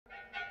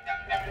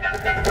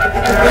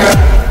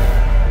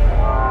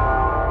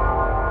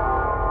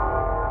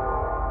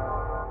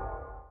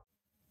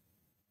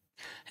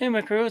Hey,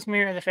 my crew, it's me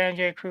here, the Fan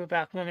J crew,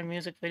 back with another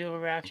music video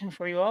reaction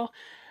for you all.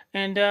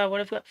 And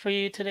what I've got for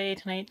you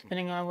tonight,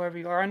 depending on wherever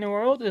you are in the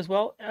world, is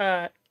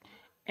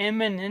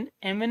Imminence,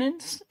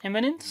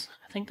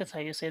 I think that's how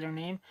you say their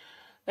name,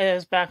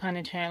 is back on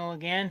the channel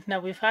again.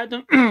 Now we've had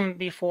them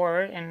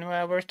before, and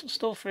we're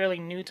still fairly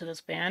new to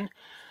this band.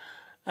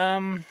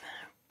 Um,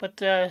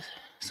 but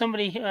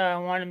somebody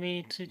wanted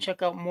me to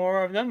check out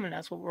more of them, and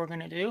that's what we're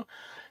gonna do.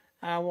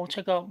 We'll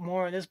check out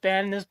more of this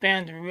band. This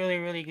band's really,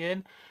 really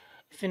good.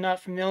 If you're not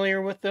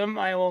familiar with them,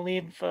 I will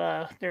leave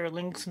their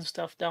links and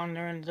stuff down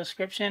there in the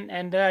description.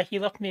 And he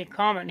left me a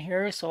comment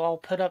here, so I'll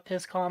put up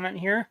his comment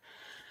here.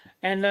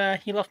 And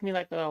he left me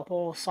like a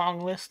whole song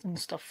list and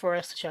stuff for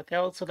us to check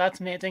out. So that's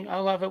amazing. I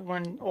love it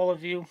when all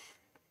of you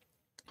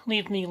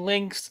leave me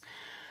links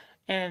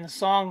and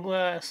songs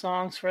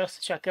for us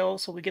to check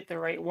out, so we get the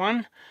right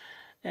one.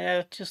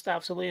 Just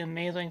absolutely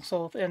amazing.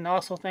 So, and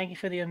also thank you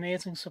for the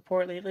amazing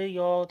support lately.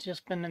 You all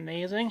just been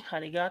amazing.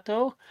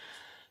 Arigato.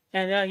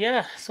 And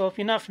yeah, so if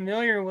you're not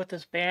familiar with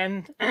this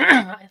band,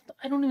 I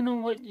don't even know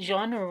what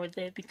genre would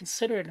they be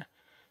considered.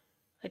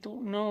 I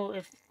don't know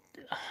if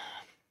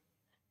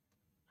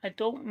I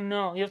don't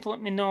know. You have to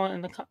let me know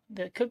in the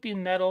that could be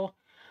metal.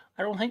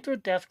 I don't think they're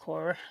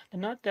deathcore.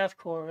 They're not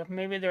deathcore.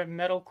 Maybe they're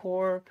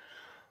metalcore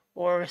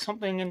or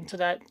something into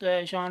that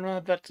genre.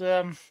 But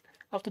I'll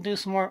have to do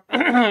some more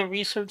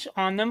research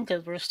on them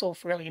because we're still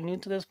fairly new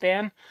to this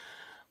band.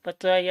 But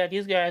yeah,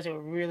 these guys are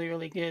really,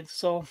 really good.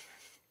 So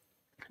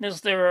this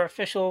is their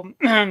official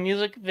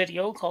music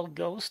video called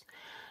Ghost.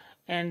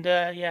 And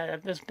yeah,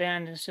 this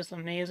band is just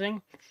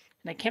amazing.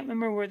 And I can't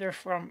remember where they're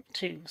from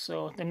too.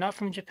 So they're not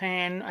from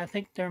Japan. I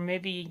think they're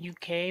maybe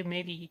UK,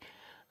 maybe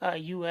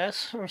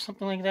US or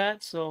something like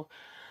that. So,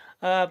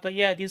 but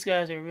yeah, these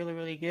guys are really,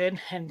 really good.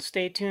 And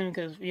stay tuned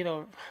because, you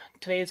know,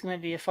 today's going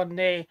to be a fun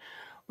day.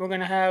 We're going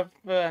to have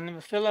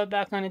Nemophila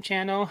back on the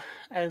channel,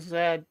 as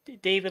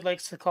David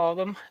likes to call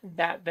them,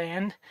 that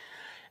band.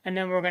 And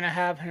then we're going to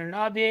have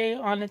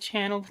Hanabe on the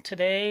channel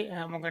today.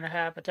 And we're going to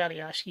have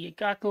Atariyashi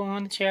Gakko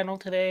on the channel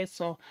today.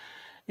 So,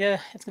 yeah,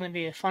 it's going to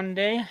be a fun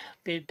day,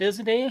 be a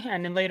busy day.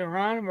 And then later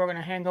on, we're going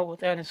to hang out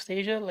with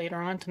Anastasia later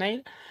on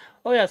tonight.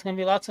 Oh, yeah, it's going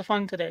to be lots of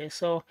fun today.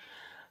 So,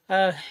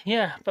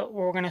 yeah, but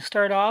we're going to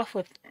start off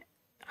with,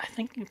 I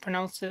think you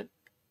pronounce it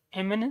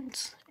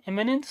Imminence.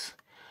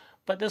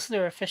 But this is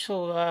their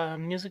official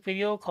music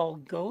video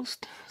called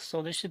Ghost.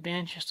 So this should be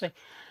interesting.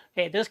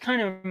 Hey, this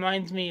kind of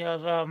reminds me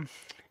of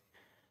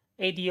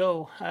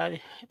ADO,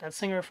 that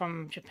singer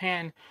from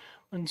Japan,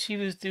 when she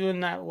was doing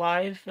that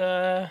live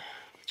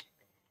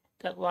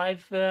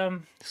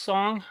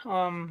song.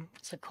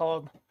 What's it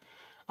called?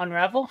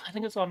 Unravel. I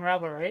think it's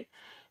Unravel, right?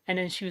 And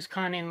then she was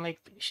kind of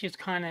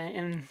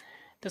in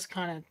this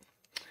kind of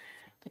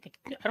like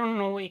I don't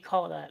know what you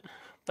call that,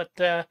 but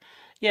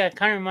yeah, it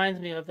kind of reminds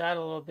me of that a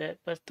little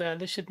bit. But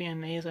this should be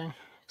amazing.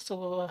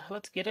 So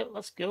let's get it.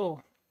 Let's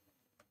go.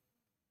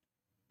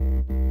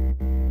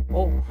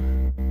 Oh.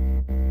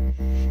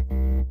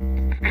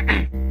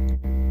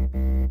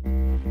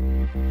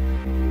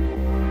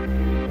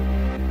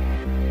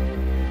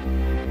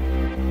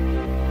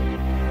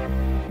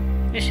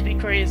 This should be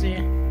crazy.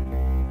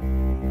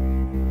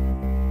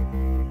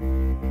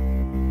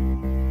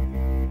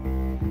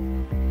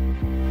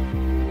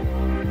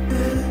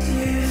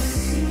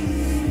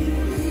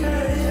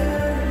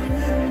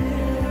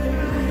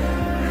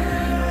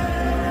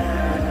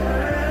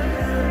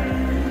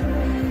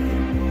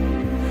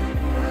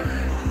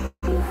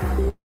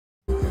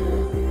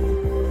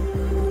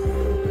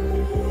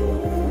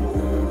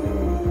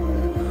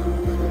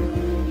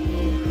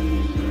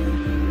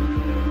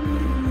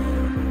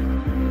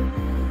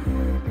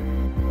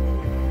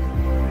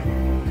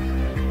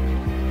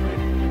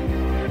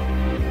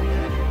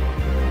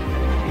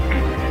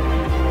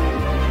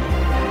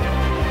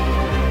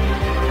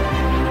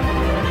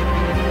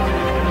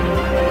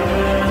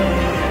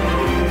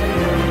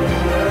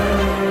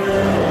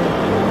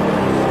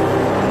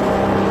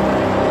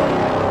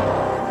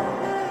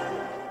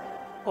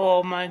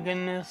 Oh my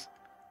goodness.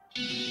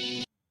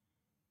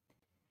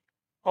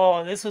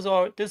 Oh, this is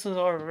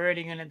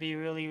already gonna be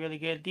really, really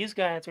good. These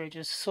guys are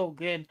just so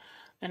good.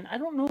 And I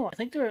don't know, I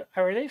think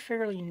are they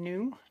fairly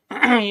new?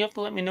 You have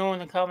to let me know in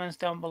the comments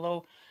down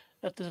below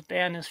if this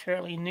band is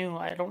fairly new.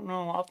 I don't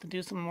know. I'll have to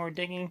do some more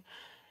digging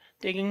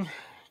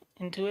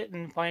into it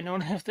and find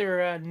out if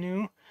they're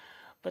new.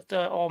 But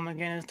oh my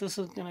goodness, this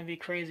is gonna be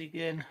crazy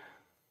good.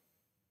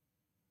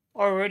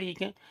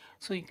 Already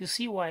so you can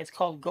see why it's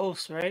called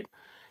Ghost, right?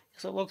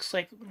 Because it looks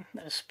like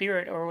a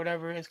spirit or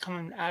whatever is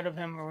coming out of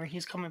him, or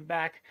he's coming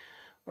back,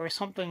 or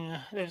something.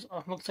 There's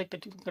looks like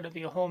there's going to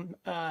be a whole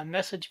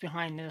message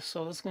behind this,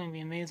 so this is going to be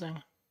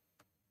amazing.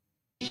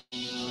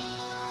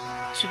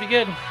 Should be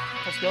good.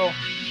 Let's go.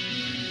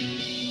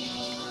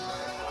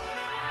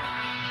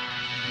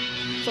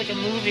 It's like a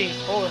movie.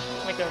 Oh,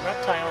 like a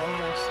reptile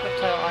almost.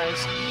 Reptile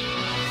eyes.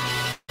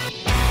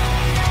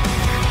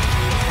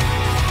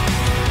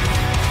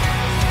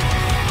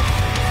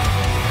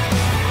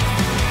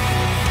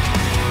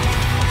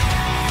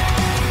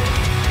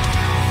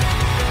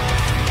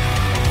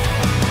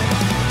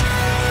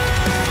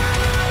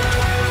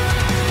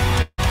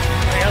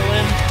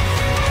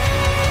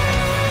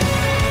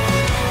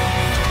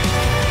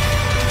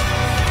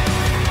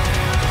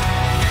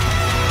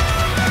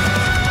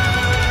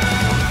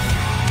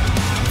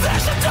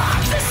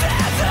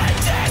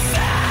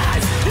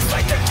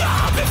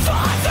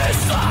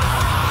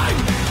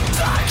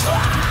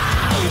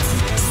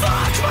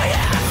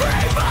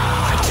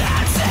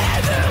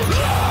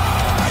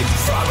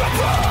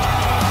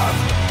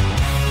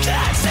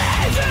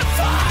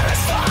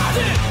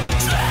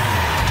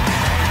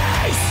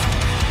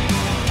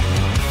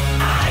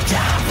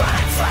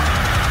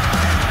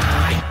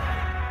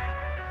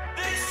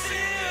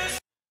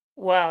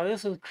 Wow,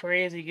 this is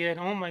crazy good.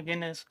 Oh my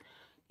goodness.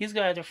 These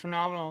guys are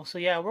phenomenal. So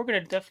yeah, we're gonna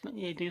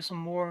definitely do some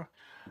more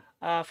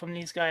from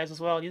these guys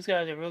as well. These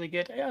guys are really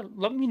good. Yeah,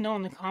 let me know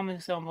in the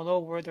comments down below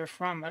where they're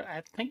from.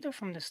 I think they're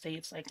from the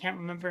States. I can't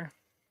remember.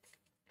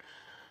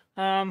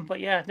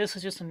 But yeah, this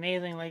is just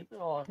amazing. Like,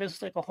 oh, this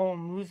is like a whole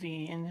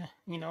movie, and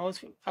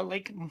I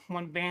like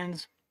when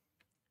bands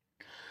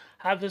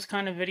have this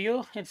kind of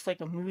video. It's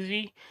like a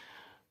movie.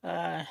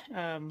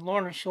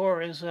 Lorna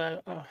Shore is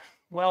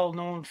well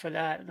known for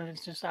that, and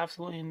it's just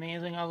absolutely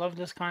amazing. I love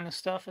this kind of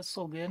stuff. It's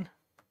so good.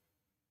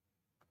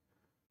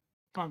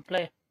 Come on,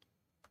 play.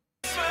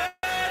 There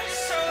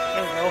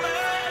we go.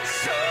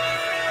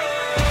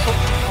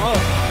 Oh,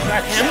 is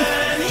that him?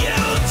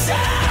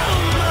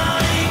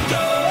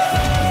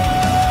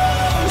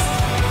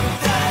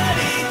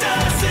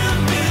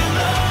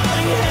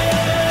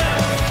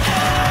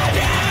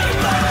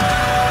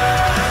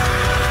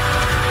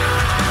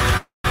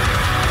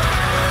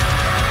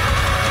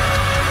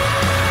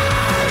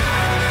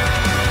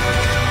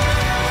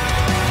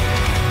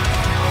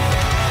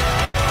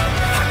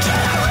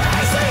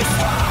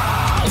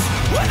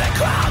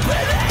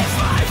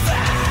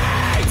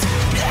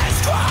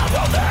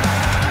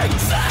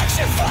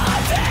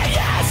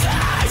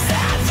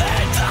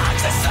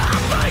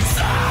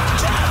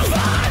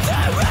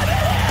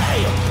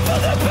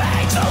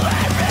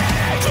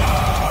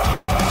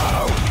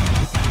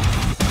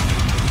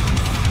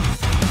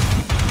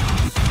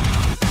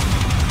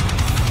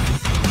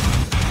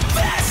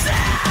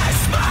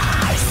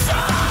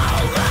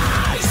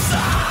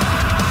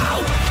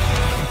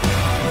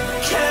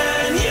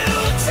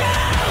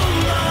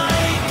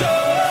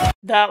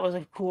 That was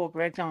a cool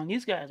breakdown.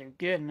 These guys are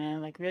good,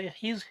 man. Like really,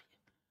 he's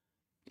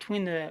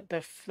between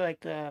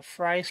the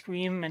fry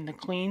scream and the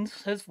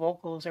cleans. His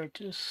vocals are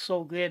just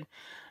so good,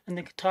 and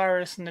the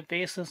guitarist and the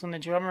bassist and the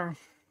drummer.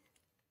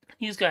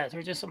 These guys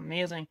are just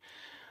amazing.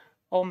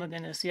 Oh my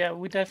goodness, yeah,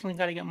 we definitely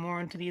got to get more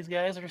into these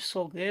guys. They're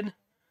so good.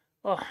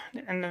 Oh,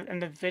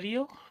 and the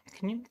video.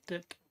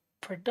 The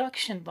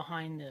production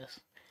behind this?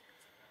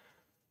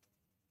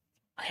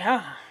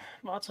 Yeah,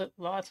 lots of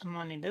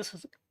money. This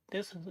is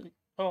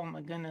oh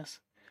my goodness.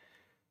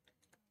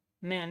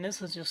 Man,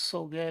 this is just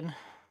so good.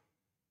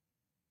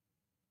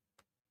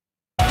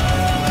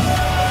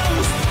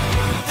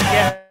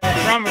 Yeah,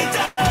 drummer,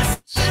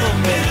 so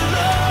good.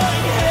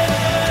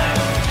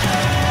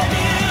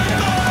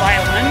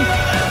 Violin.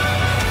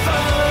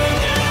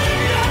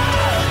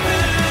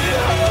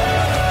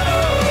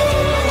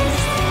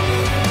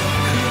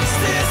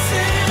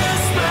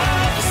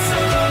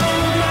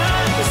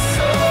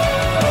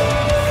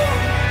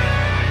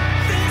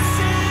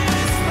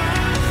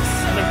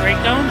 And the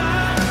breakdown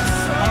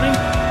coming.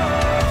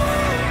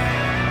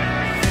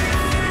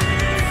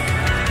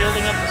 It's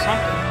building up to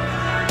something.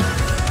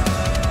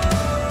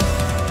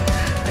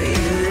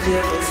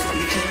 Devil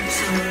speaking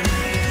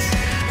tongues.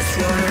 It's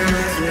one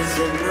of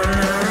the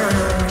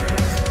world.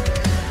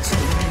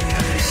 Don't you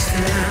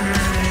understand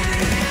me?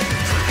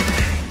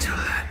 Pain to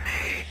let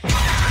me.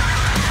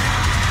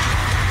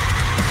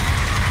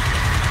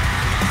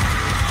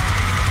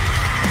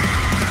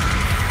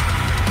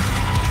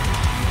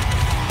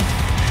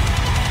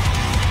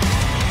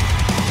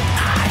 I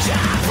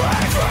can't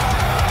break free.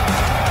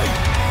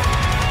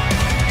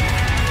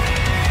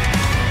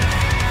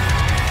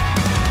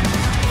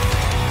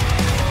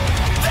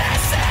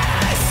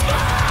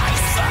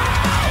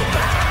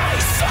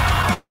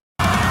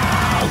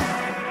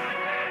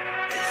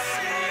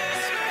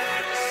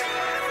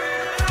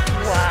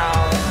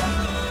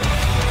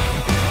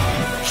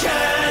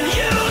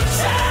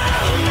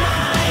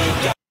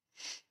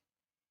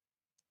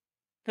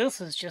 This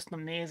is just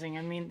amazing.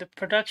 I mean, the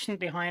production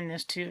behind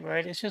this too,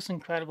 right? It's just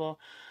incredible.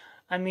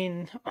 I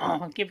mean,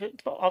 give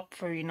it up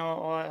for,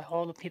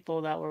 all the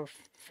people that were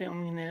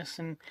filming this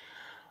and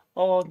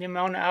all the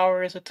amount of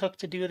hours it took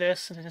to do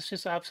this. And it's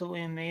just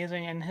absolutely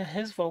amazing. And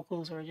his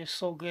vocals are just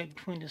so good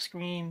between the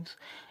screams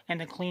and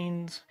the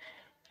cleans.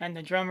 And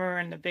the drummer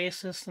and the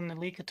bassist and the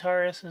lead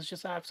guitarist is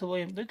just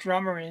absolutely, the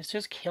drummer is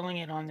just killing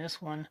it on this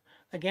one.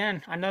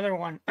 Again, another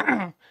one.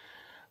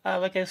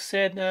 Like I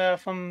said,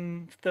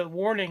 from the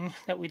warning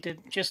that we did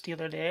just the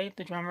other day,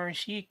 the drummer,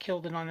 she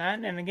killed it on that.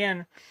 And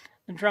again,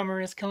 the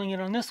drummer is killing it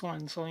on this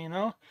one. So,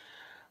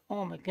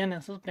 oh my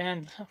goodness,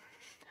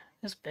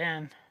 this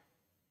band,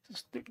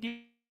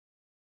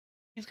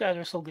 these guys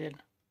are so good.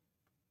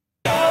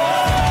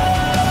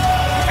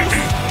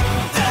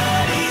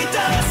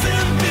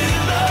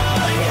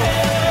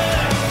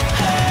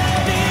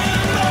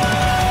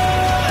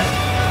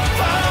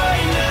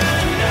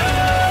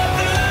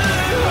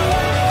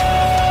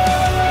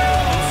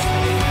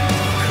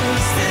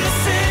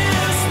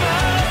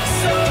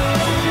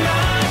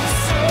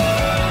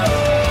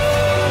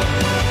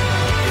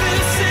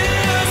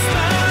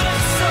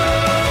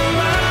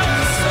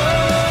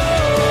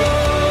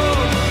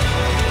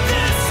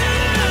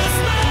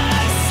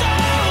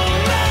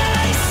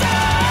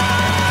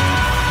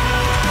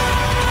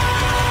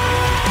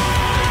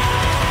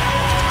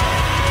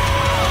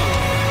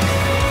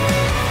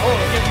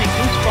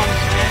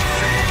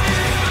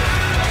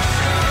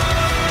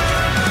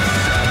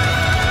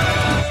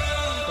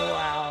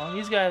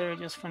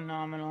 just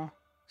phenomenal.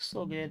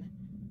 So good.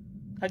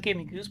 That gave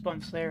me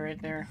goosebumps there,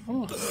 right there.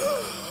 Ooh.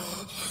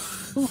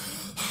 Ooh.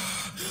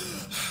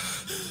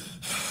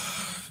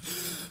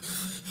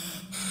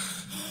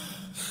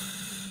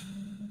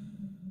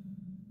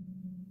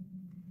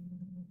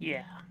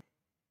 Yeah.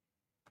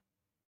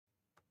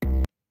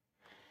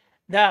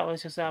 That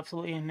was just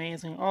absolutely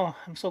amazing. Oh,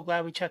 I'm so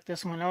glad we checked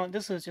this one out.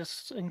 This is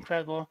just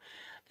incredible.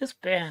 This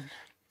band,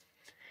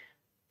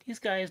 these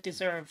guys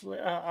deserve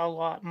a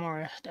lot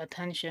more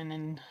attention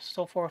and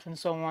so forth and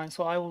so on.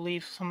 So I will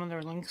leave some of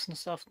their links and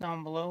stuff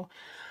down below.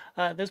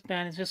 This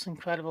band is just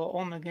incredible.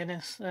 Oh my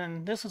goodness.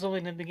 And this is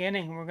only the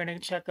beginning. We're going to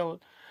check out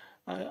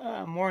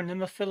more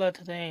Nemophila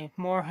today,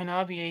 more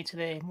Hanabiye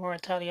today, more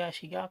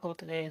Italiashi Gakko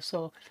today.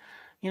 So,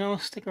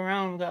 stick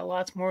around. We've got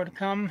lots more to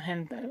come.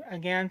 And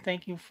again,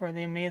 thank you for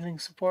the amazing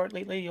support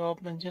lately. You all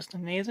have been just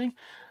amazing.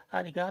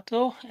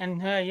 Arigato.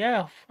 And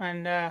yeah,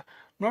 and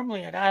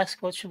normally I'd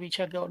ask what should we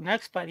check out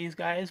next by these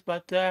guys,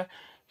 but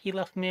he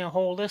left me a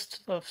whole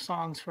list of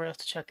songs for us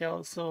to check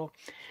out. So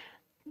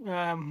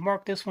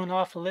mark this one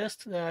off the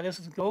list. This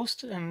is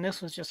Ghost, and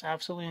this was just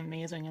absolutely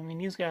amazing. I mean,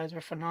 these guys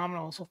are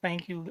phenomenal. So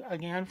thank you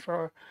again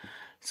for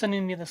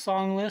sending me the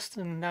song list,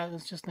 and that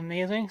was just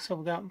amazing. So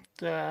we got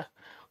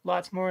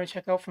lots more to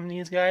check out from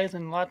these guys,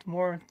 and lots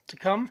more to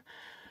come.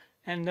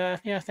 And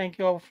yeah, thank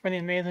you all for the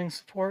amazing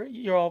support.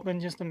 You've all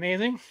been just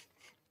amazing.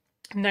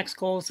 Next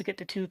goal is to get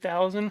to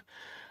 2,000.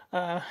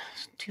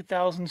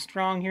 2,000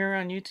 strong here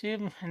on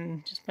YouTube,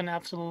 and just been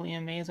absolutely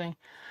amazing.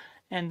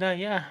 And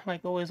yeah,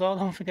 like always, all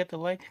don't forget to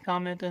like,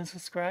 comment, and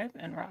subscribe,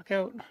 and rock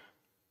out.